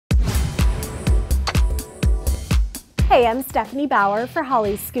Hey, I'm Stephanie Bauer for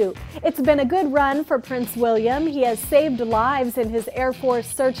Holly's Scoop. It's been a good run for Prince William. He has saved lives in his Air Force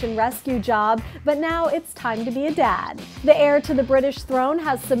search and rescue job, but now it's time to be a dad. The heir to the British throne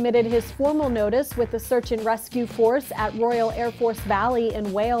has submitted his formal notice with the search and rescue force at Royal Air Force Valley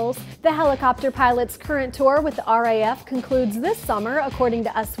in Wales. The helicopter pilot's current tour with the RAF concludes this summer, according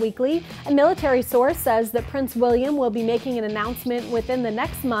to Us Weekly. A military source says that Prince William will be making an announcement within the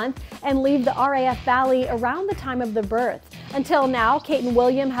next month and leave the RAF Valley around the time of the birth. Until now, Kate and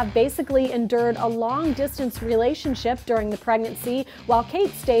William have basically endured a long-distance relationship during the pregnancy, while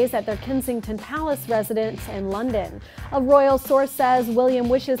Kate stays at their Kensington Palace residence in London. A royal source says William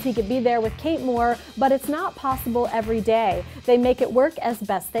wishes he could be there with Kate more, but it's not possible every day. They make it work as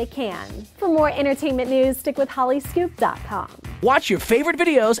best they can. For more entertainment news, stick with hollyscoop.com. Watch your favorite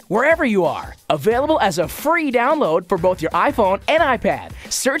videos wherever you are. Available as a free download for both your iPhone and iPad.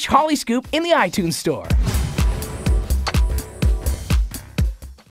 Search Holly Scoop in the iTunes Store.